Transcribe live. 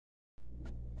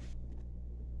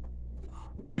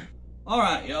All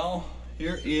right, y'all.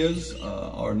 Here is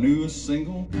our newest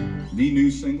single, the new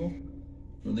single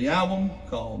for the album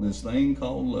called This Thing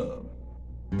Called Love.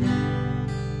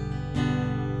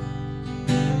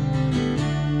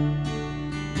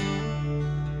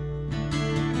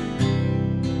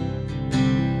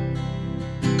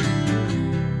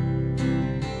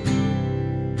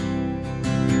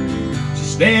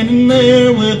 She's standing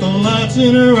there with the lights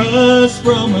in her eyes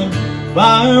from the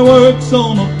fireworks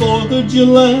on the 4th of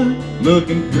July,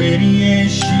 looking pretty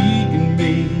as she can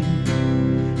be.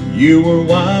 You were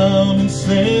wild and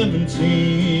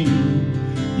 17.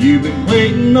 You've been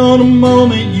waiting on a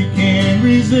moment you can't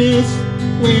resist.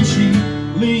 When she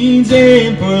leans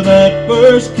in for that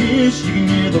first kiss, you can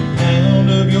hear the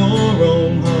pound of your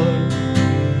own heart.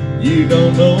 You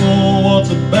don't know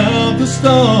what's about to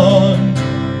start.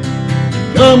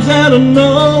 It comes out of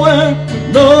nowhere with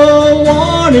no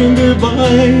warning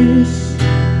device.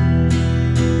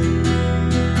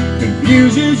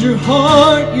 Confuses your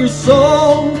heart, your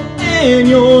soul, and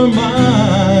your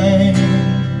mind.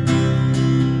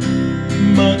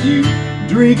 But you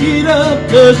drink it up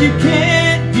 'cause you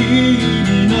can't get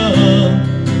enough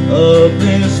of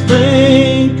this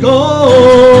thing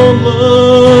called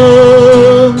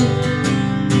love.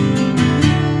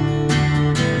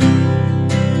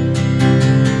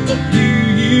 A few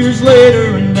years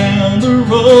later and down the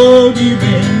road, you've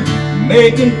been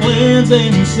making plans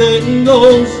and setting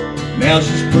goals. Now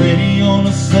she's pretty on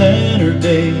a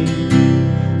Saturday, a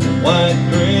white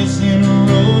dress and a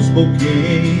rose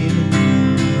bouquet.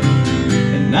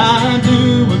 And I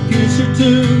do a kiss or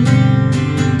two,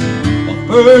 a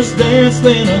first dance,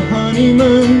 then a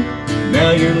honeymoon.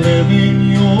 Now you're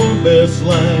living your best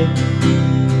life,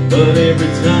 but every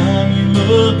time you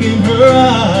look in her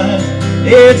eyes,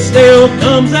 it still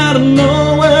comes out of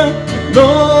nowhere,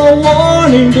 no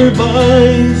warning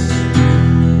device.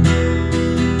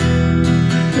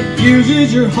 Confuses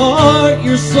your heart,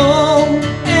 your soul,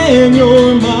 and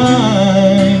your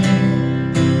mind.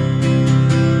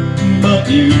 But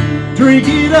you drink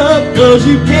it up 'cause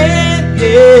you can't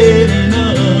get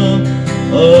enough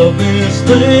of this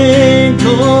thing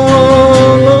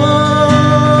called love.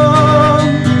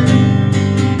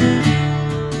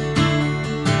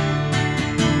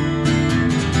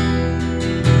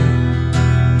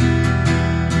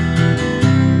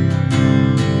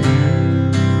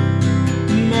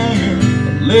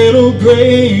 Little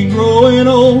gray, growing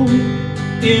old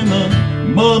in the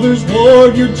mother's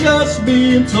ward. You're just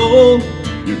being told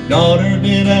your daughter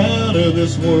been out of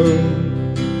this world.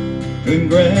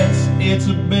 Congrats, it's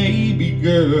a baby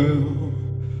girl.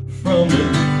 From the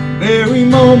very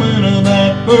moment of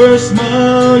that first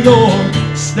smile, you're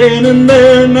standing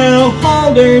there now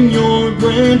holding your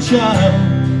grandchild.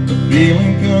 The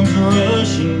feeling comes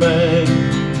rushing back,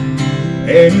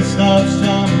 and it stops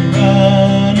time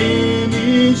right in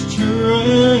its tracks.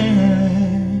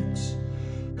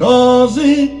 'Cause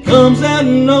it comes out of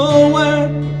nowhere,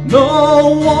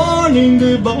 no warning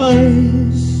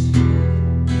device.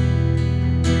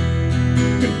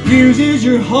 Confuses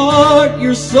your heart,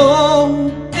 your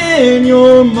soul, and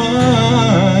your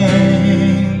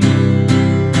mind.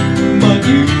 But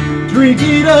you drink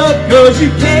it up 'cause you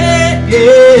can't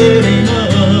get enough